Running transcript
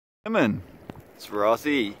Swimming. It's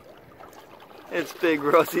Rossi. It's Big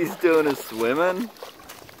Rossi's doing his swimming.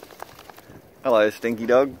 Hello, stinky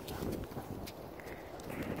dog.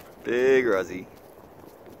 Big Rossi.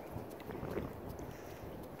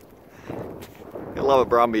 You love a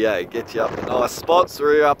Brumby, eh? Get you up in nice spots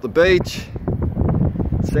where you're up the beach.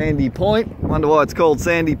 Sandy Point. Wonder why it's called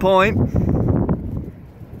Sandy Point.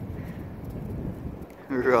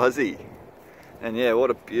 Rossi. And yeah, what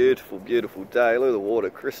a beautiful, beautiful day. Look at the water,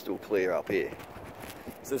 crystal clear up here.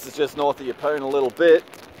 So this is just north of Yapone a little bit.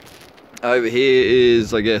 Over here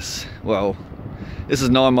is, I guess, well, this is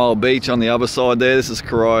 9 Mile Beach on the other side there. This is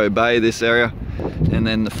Corio Bay, this area. And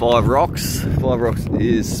then the Five Rocks. Five Rocks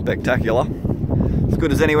is spectacular. As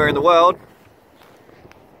good as anywhere in the world.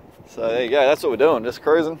 So there you go, that's what we're doing, just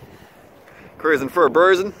cruising. Cruising for a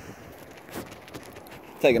bruising.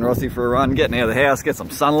 Taking Rossi for a run, getting out of the house, get some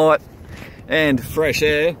sunlight and fresh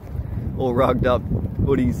air. All rugged up,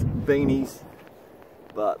 hoodies, beanies.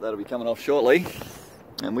 But that'll be coming off shortly.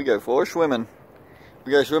 And we go for swimming.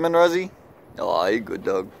 We go swimming, Rossi? Oh, you good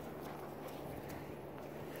dog.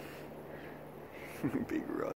 Big Rossi.